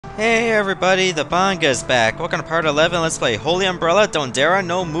Hey everybody, the Banga's back. Welcome to part 11. Let's play Holy Umbrella Dondera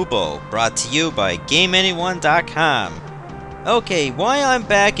no Mubo, brought to you by GameAnyone.com. Okay, why I'm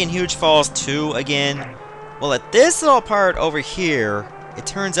back in Huge Falls 2 again? Well, at this little part over here, it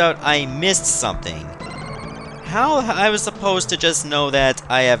turns out I missed something. How I was supposed to just know that,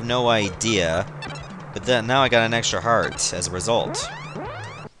 I have no idea. But then now I got an extra heart as a result.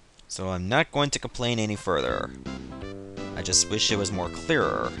 So I'm not going to complain any further. I just wish it was more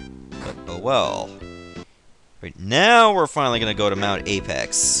clearer. But oh well. Right now we're finally gonna go to Mount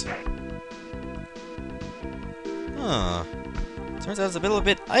Apex. Huh. Turns out it's a little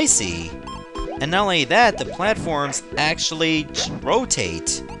bit icy. And not only that, the platforms actually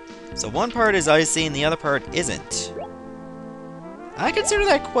rotate. So one part is icy and the other part isn't. I consider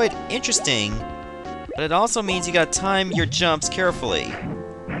that quite interesting, but it also means you gotta time your jumps carefully.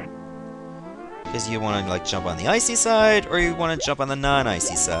 Because you want to like jump on the icy side, or you want to jump on the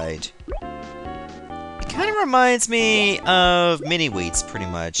non-icy side. It kind of reminds me of mini wheats, pretty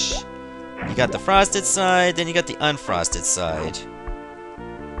much. You got the frosted side, then you got the unfrosted side.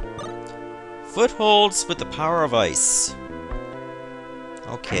 Footholds with the power of ice.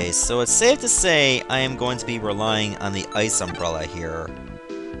 Okay, so it's safe to say I am going to be relying on the ice umbrella here.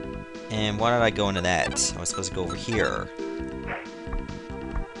 And why did I go into that? I was supposed to go over here.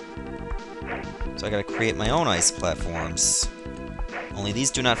 So I gotta create my own ice platforms. Only these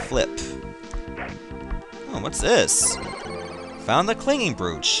do not flip. Oh, what's this? Found the clinging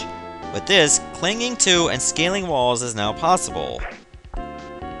brooch. With this, clinging to and scaling walls is now possible.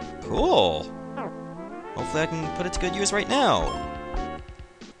 Cool. Hopefully I can put it to good use right now.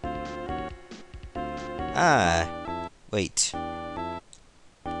 Ah, wait. Ah,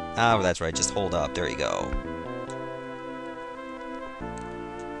 well, that's right, just hold up, there you go.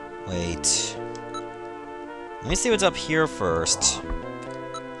 Wait. Let me see what's up here first.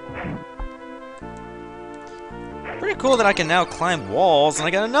 Pretty cool that I can now climb walls, and I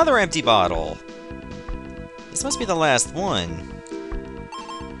got another empty bottle. This must be the last one.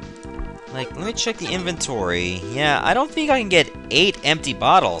 Like, let me check the inventory. Yeah, I don't think I can get 8 empty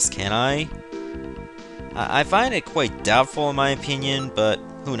bottles, can I? I find it quite doubtful in my opinion, but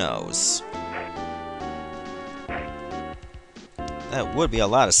who knows. That would be a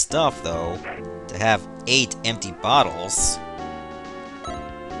lot of stuff, though, to have 8 empty bottles.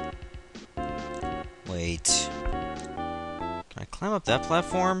 Wait. Can I climb up that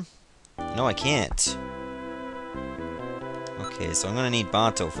platform? No, I can't. Okay, so I'm gonna need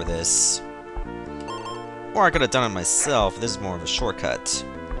Banto for this. Or I could have done it myself. This is more of a shortcut.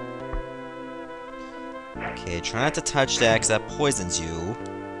 Okay, try not to touch that, because that poisons you.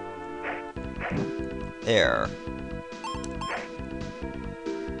 There.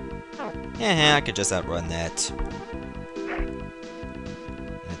 Yeah, I could just outrun that. And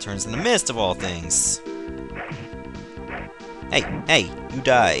it turns into mist of all things. Hey, you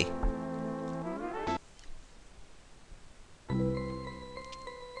die.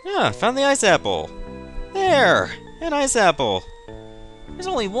 Ah, found the ice apple. There, an ice apple. There's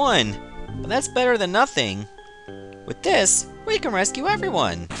only one, but that's better than nothing. With this, we can rescue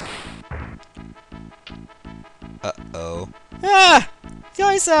everyone. Uh-oh. Ah! The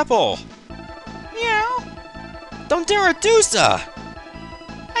ice apple! Meow! Donderadusa!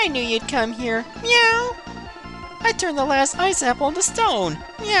 I knew you'd come here. Meow! I turned the last ice apple into stone.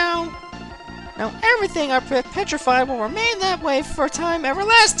 Meow! Now everything I petrified will remain that way for time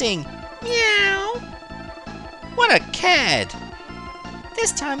everlasting. Meow! What a cad!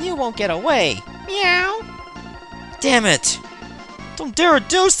 This time you won't get away. Meow! Damn it!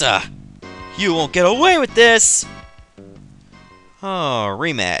 Donderadusa! You won't get away with this! Oh,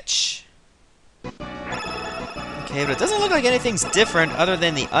 rematch. Okay, but it doesn't look like anything's different other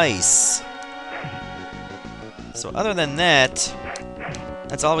than the ice. So other than that,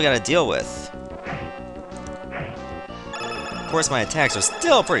 that's all we gotta deal with. Of course, my attacks are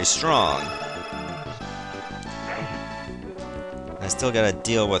still pretty strong. I still gotta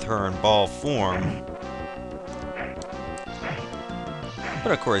deal with her in ball form.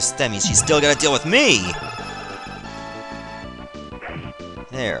 But of course, that means she's still gotta deal with me!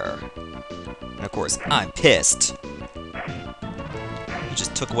 There. And of course, I'm pissed. You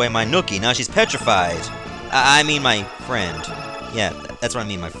just took away my nookie, now she's petrified. I mean my friend. Yeah, that's what I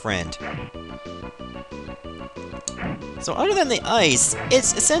mean, my friend. So other than the ice,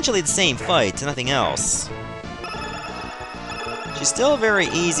 it's essentially the same fight, nothing else. She's still very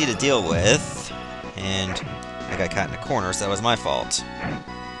easy to deal with. And I got caught in a corner, so that was my fault.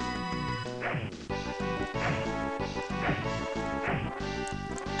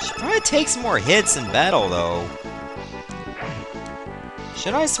 She probably takes more hits in battle, though.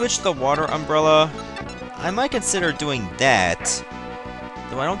 Should I switch to the water umbrella? I might consider doing that,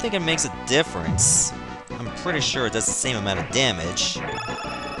 though I don't think it makes a difference. I'm pretty sure it does the same amount of damage,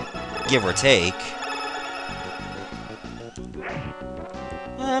 give or take.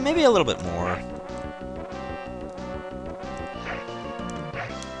 Maybe a little bit more.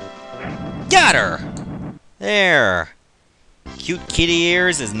 Got her! There! Cute kitty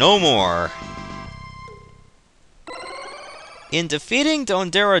ears is no more. In defeating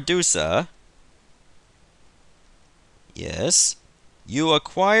Donderadusa, yes, you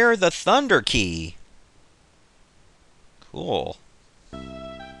acquire the Thunder Key. Cool.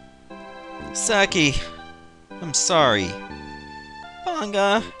 Saki, I'm sorry.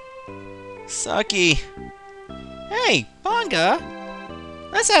 Panga. Saki. Hey, Panga!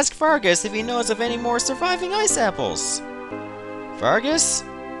 Let's ask Vargas if he knows of any more surviving ice apples. Vargas?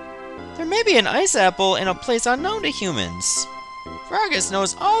 There may be an ice apple in a place unknown to humans. Vargas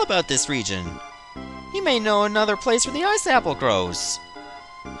knows all about this region. He may know another place where the ice apple grows.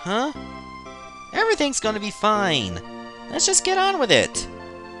 Huh? Everything's gonna be fine. Let's just get on with it.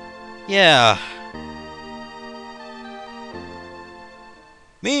 Yeah.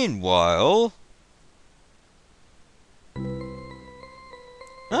 Meanwhile...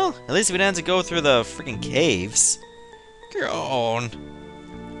 Well, at least we didn't have to go through the freaking caves. Go on.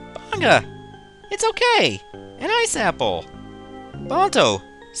 Panga! It's okay! An ice apple! Bonto,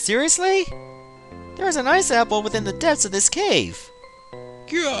 seriously? There's an ice apple within the depths of this cave.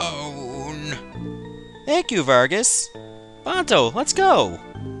 Go! Thank you, Vargas. Bonto, let's go.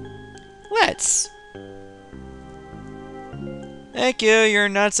 Let's. Thank you, you're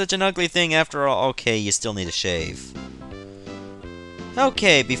not such an ugly thing after all. Okay, you still need a shave.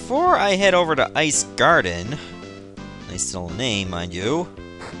 Okay, before I head over to Ice Garden, nice little name, mind you,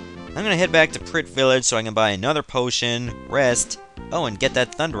 I'm gonna head back to Prit Village so I can buy another potion, rest, oh, and get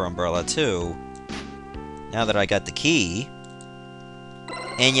that Thunder Umbrella, too. Now that I got the key.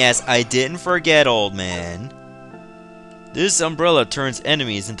 And yes, I didn't forget, old man. This umbrella turns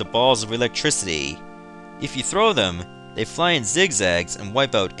enemies into balls of electricity. If you throw them, they fly in zigzags and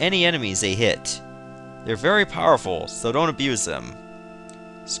wipe out any enemies they hit. They're very powerful, so don't abuse them.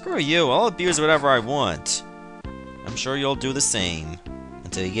 Screw you, I'll abuse whatever I want. I'm sure you'll do the same.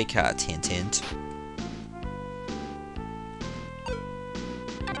 Until you get caught, hint hint.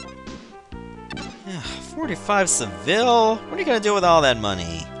 45 Seville? What are you gonna do with all that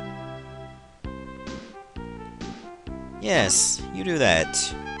money? Yes, you do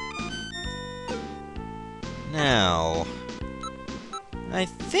that. Now... I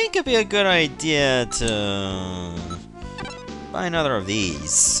think it'd be a good idea to... buy another of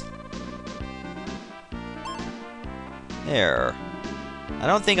these. There. I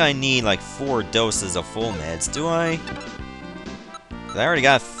don't think I need like 4 doses of full meds, do I? I already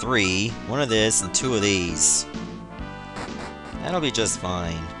got 3. 1 of this and 2 of these. That'll be just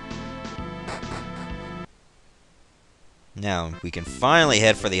fine. Now, we can finally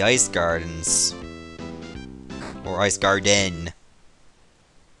head for the Ice Gardens. Or Ice Garden.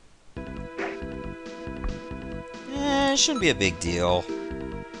 It shouldn't be a big deal.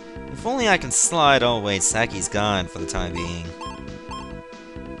 If only I can slide. Oh wait, Saki's gone for the time being.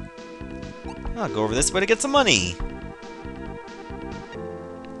 I'll go over this way to get some money.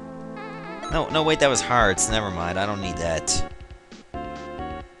 No, wait, that was hearts. Never mind, I don't need that.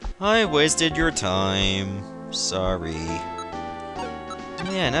 I wasted your time. Sorry.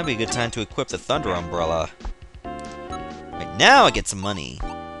 Yeah, that'd be a good time to equip the Thunder Umbrella. Right now I get some money.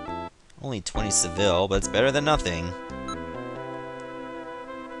 Only 20 Seville, but it's better than nothing.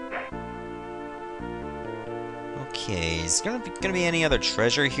 Okay, is there gonna be any other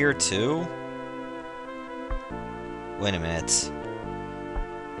treasure here too? Wait a minute.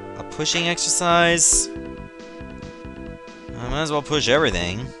 A pushing exercise? I might as well push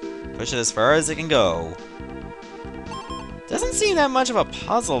everything. Push it as far as it can go. Doesn't seem that much of a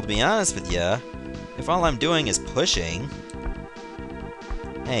puzzle, to be honest with ya. If all I'm doing is pushing.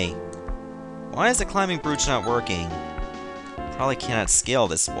 Hey, why is the climbing brooch not working? Probably cannot scale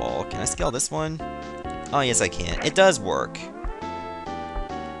this wall. Can I scale this one? Oh, yes I can. It does work.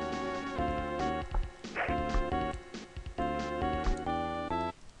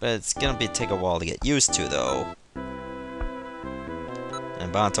 But it's gonna take a while to get used to, though.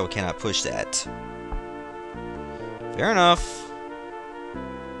 And Bonto cannot push that. Fair enough.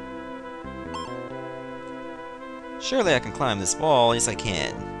 Surely I can climb this wall. Yes, I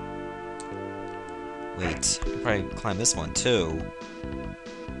can. Wait, I can probably climb this one, too.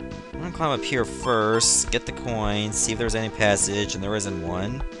 I'm gonna climb up here first, get the coins, see if there's any passage, and there isn't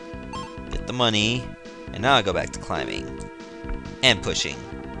one. Get the money, and now I go back to climbing. and pushing.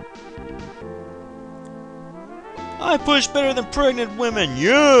 I push better than pregnant women,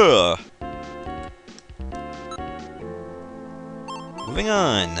 yeah! Moving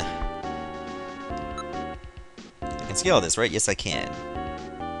on. I can scale this, right? Yes, I can.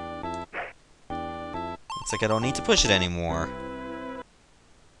 Looks like I don't need to push it anymore.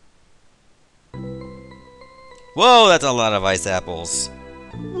 Whoa, that's a lot of ice apples.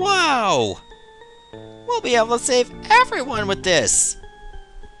 Wow! We'll be able to save everyone with this!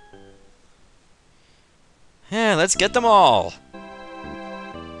 Yeah, let's get them all!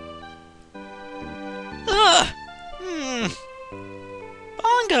 Ugh!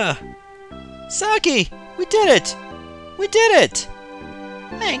 Banga! Saki! We did it! We did it!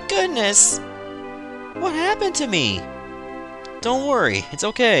 Thank goodness! What happened to me? Don't worry, it's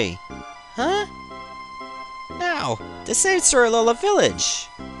okay. Huh? Now, to save Surilola Village!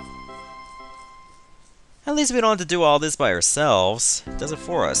 At least we don't have to do all this by ourselves. It does it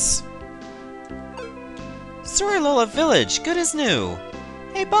for us. Surilola Village, good as new.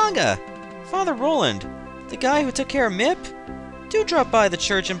 Hey Banga! Father Roland, the guy who took care of Mip? Do drop by the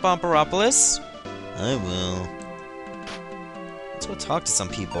church in Bomperopolis. I will. Let's go talk to some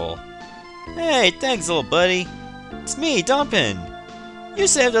people. Hey, thanks little buddy. It's me, Dumpin. You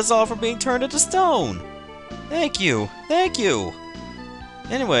saved us all from being turned into stone. Thank you, thank you.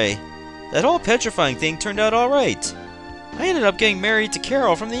 Anyway, that whole petrifying thing turned out alright. I ended up getting married to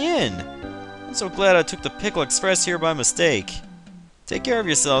Carol from the inn. I'm so glad I took the Pickle Express here by mistake. Take care of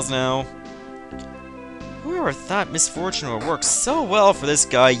yourselves now. Whoever thought misfortune would work so well for this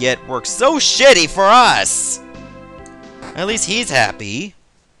guy, yet work so shitty for us? At least he's happy.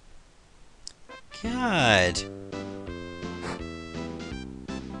 God.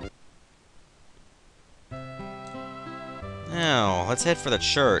 Now, let's head for the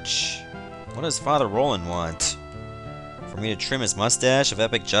church. What does Father Roland want? For me to trim his mustache of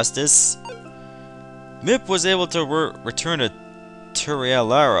epic justice? Mip was able to return to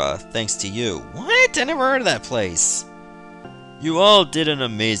Turialara thanks to you. What? I never heard of that place. You all did an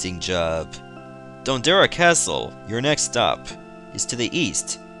amazing job. Dondera Castle, your next stop, is to the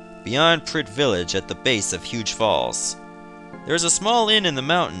east, beyond Prit Village at the base of Huge Falls. There is a small inn in the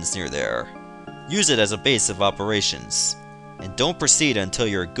mountains near there. Use it as a base of operations. And don't proceed until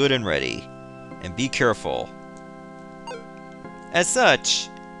you're good and ready. And be careful. As such,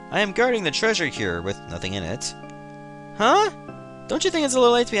 I am guarding the treasure here with nothing in it. Huh? Don't you think it's a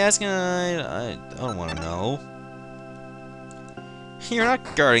little late to be asking? I don't want to know. You're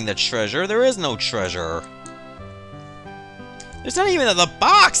not guarding the treasure. There is no treasure. There's not even the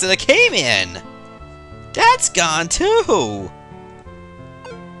box that it came in. That's gone too.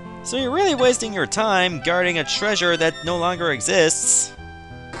 So you're really wasting your time guarding a treasure that no longer exists.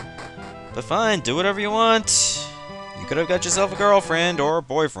 But fine, do whatever you want. You could have got yourself a girlfriend or a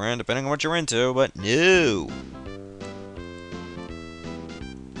boyfriend, depending on what you're into, but no.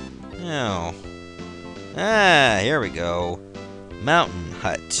 Now. Ah, here we go. Mountain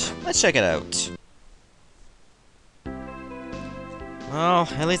Hut. Let's check it out. Well,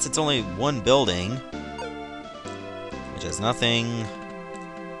 at least it's only one building. Which has nothing.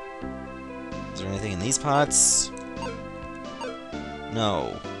 Is there anything in these pots?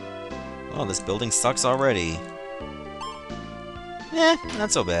 No. Oh, this building sucks already. Eh,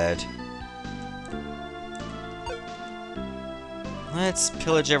 not so bad. Let's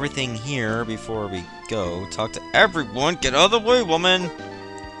pillage everything here before we go. Talk to everyone. Get out of the way, woman!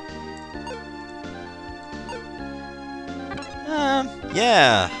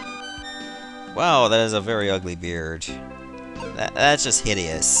 Yeah. Wow, that is a very ugly beard. That's just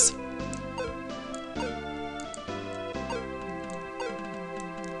hideous.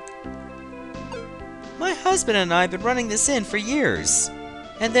 My husband and I have been running this inn for years.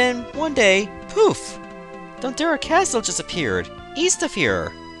 And then, one day, poof! Dondera Castle just appeared, east of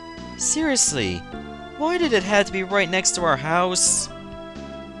here. Seriously, why did it have to be right next to our house?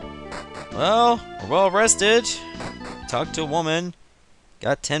 Well, we're well rested. Talked to a woman.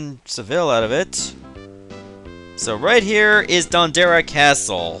 Got 10 Seville out of it. So right here is Dondera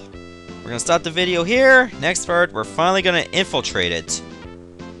Castle. We're gonna stop the video here. Next part, we're finally gonna infiltrate it.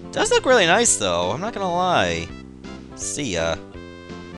 Does look really nice though, I'm not gonna lie. See ya.